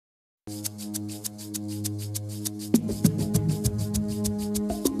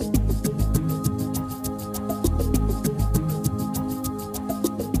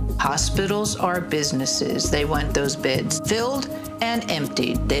Hospitals are businesses. They want those beds filled and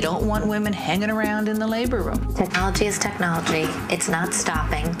emptied. They don't want women hanging around in the labor room. Technology is technology. It's not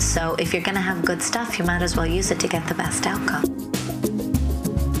stopping. So if you're going to have good stuff, you might as well use it to get the best outcome.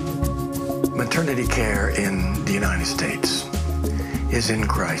 Maternity care in the United States is in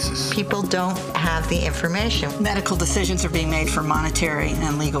crisis. People don't have the information. Medical decisions are being made for monetary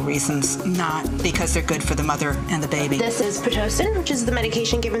and legal reasons, not because they're good for the mother and the baby. This is Pitocin, which is the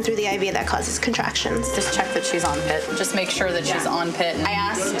medication given through the IV that causes contractions. Just check that she's on PIT. Just make sure that she's on PIT. I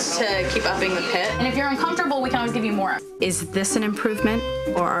asked to keep upping the PIT, and if you're uncomfortable, we can always give you more. Is this an improvement,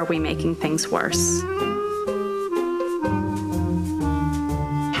 or are we making things worse?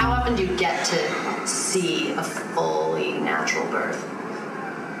 How often do you get to see a fully natural birth?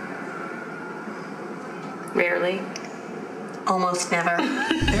 Rarely. Almost never.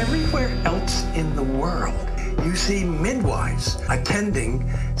 Everywhere else in the world, you see midwives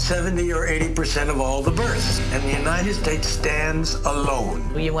attending 70 or 80% of all the births, and the United States stands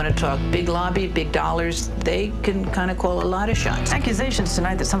alone. You want to talk big lobby, big dollars, they can kind of call a lot of shots. Accusations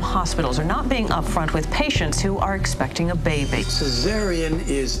tonight that some hospitals are not being upfront with patients who are expecting a baby. Cesarean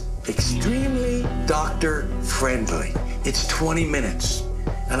is extremely doctor-friendly. It's 20 minutes,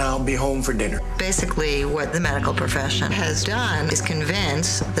 and I'll be home for dinner. Basically, what the medical profession has done is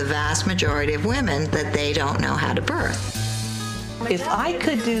convince the vast majority of women that they don't know how to birth. If I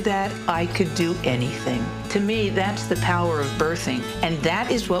could do that, I could do anything. To me, that's the power of birthing, and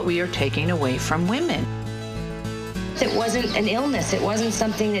that is what we are taking away from women. It wasn't an illness. It wasn't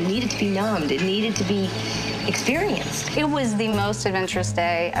something that needed to be numbed. It needed to be experienced. It was the most adventurous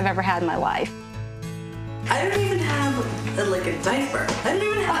day I've ever had in my life. I don't even have like a diaper. I don't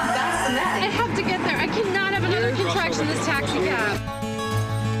even have that. I have to get there. I cannot have another contraction in this taxi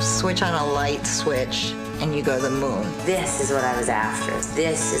cab. Switch on a light switch, and you go to the moon. This is what I was after.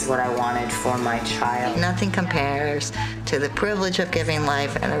 This is what I wanted for my child. Nothing compares to the privilege of giving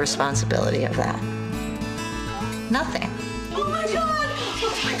life and the responsibility of that. Nothing. Oh my God!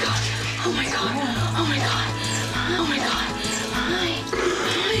 Oh my God! Oh my God! Oh my God! Oh my God!